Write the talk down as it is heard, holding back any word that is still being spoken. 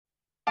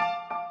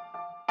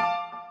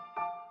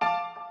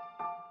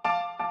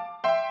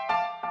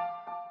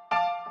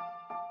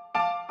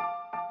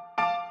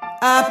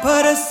I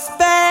put a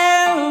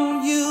spell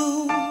on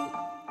you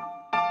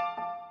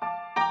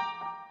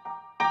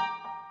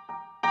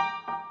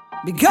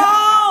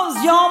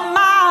because you're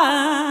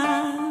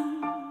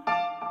mine.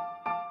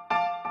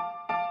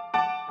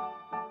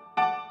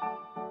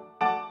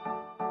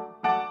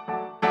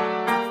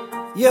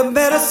 You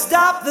better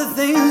stop the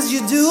things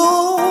you do.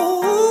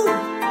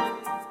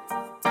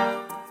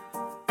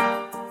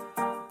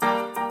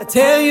 I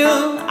tell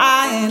you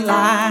I ain't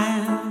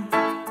lying.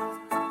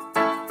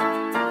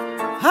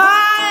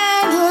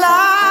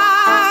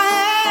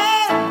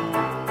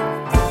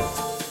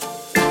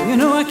 You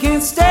know I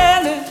can't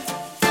stand it.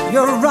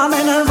 You're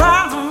running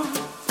around.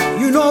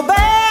 You know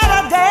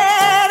better,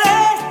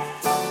 Daddy.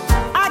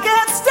 I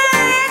can't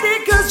stand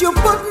it 'cause you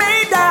put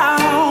me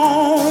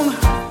down.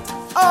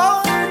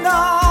 Oh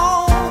no,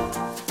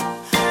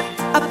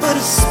 I put a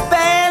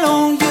spell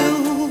on you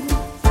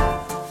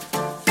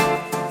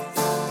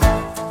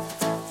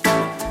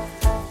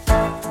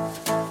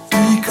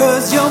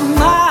because you're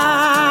mine.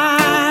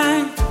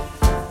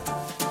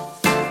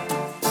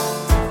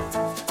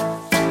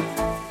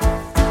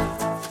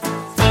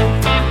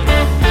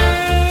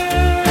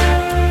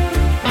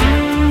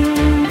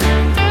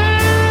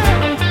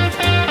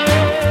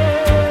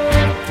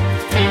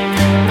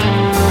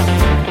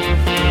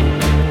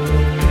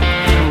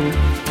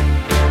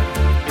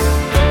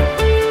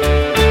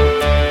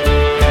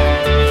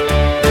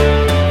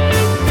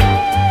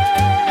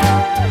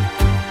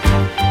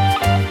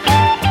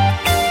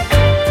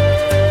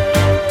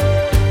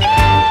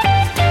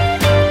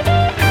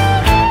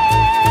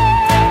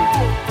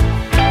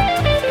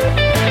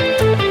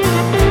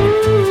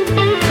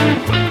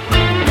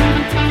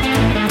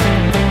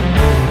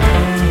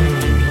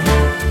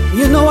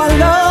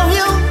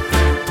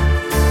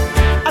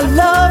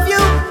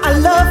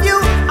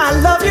 I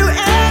love you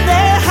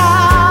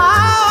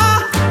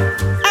anyhow,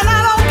 and I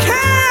don't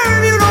care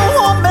if you don't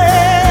want me.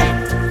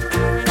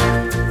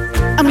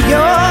 I'm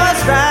yours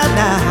right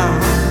now.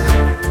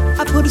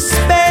 I put a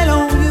spell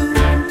on you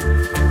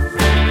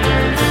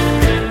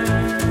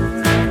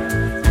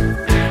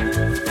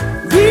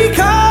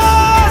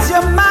because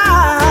you're mine.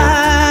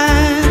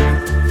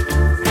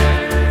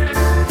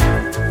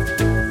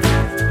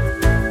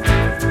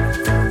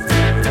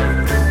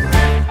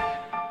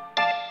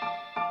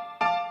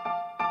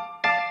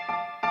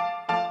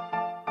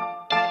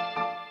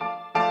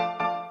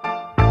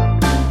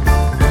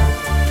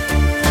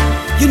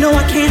 You know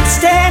I can't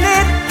stand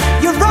it.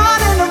 You're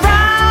running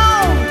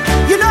around.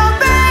 You know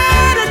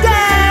better,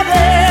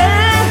 Daddy.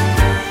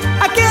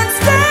 I can't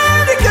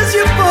stand it 'cause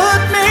you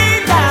put me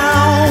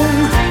down.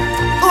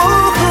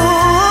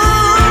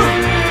 Ooh,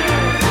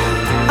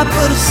 I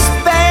put a